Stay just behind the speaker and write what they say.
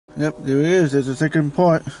Yep, there it is. There's the second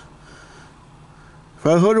part.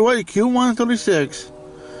 500 away, Q136,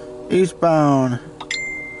 eastbound.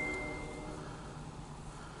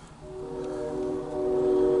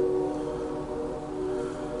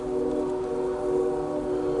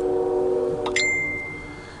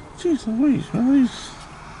 Jeez Louise, man.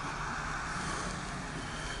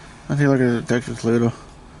 I'll take a look at the Texas later.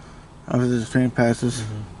 After this train passes.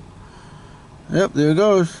 Yep, there it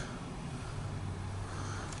goes.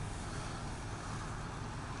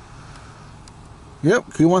 Yep,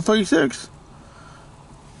 Q136.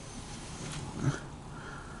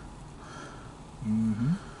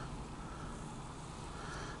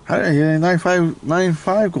 How did I hear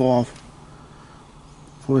 95 go off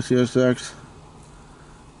for CSX?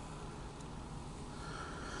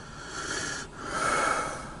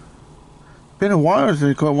 Been a while since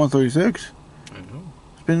they caught 136. I know.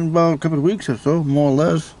 It's been about a couple of weeks or so, more or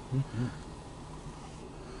less.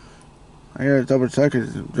 I gotta double check it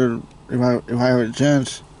if I have a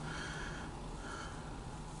chance.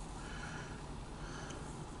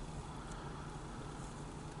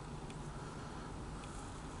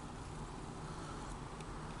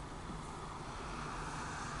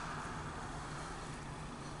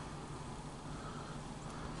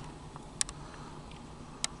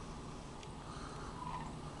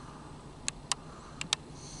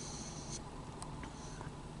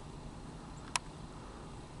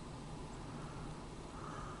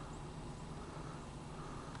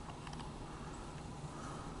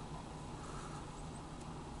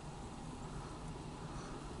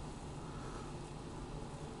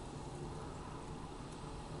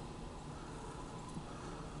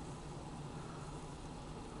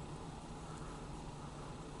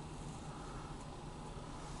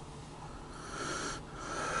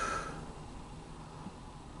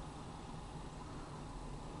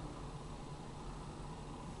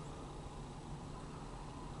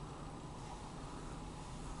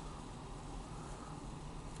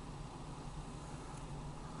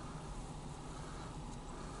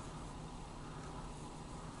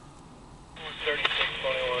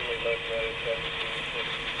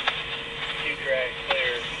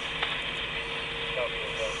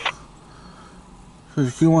 So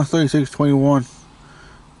it's Q136-21,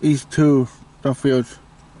 East 2, Duffield.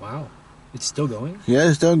 Wow. It's still going? Yeah,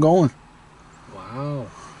 it's still going. Wow.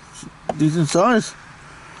 Decent size.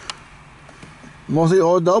 Mostly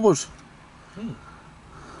all doubles.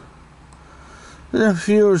 There's a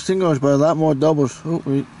few singles, but a lot more doubles. Oh,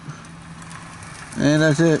 wait. And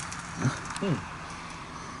that's it.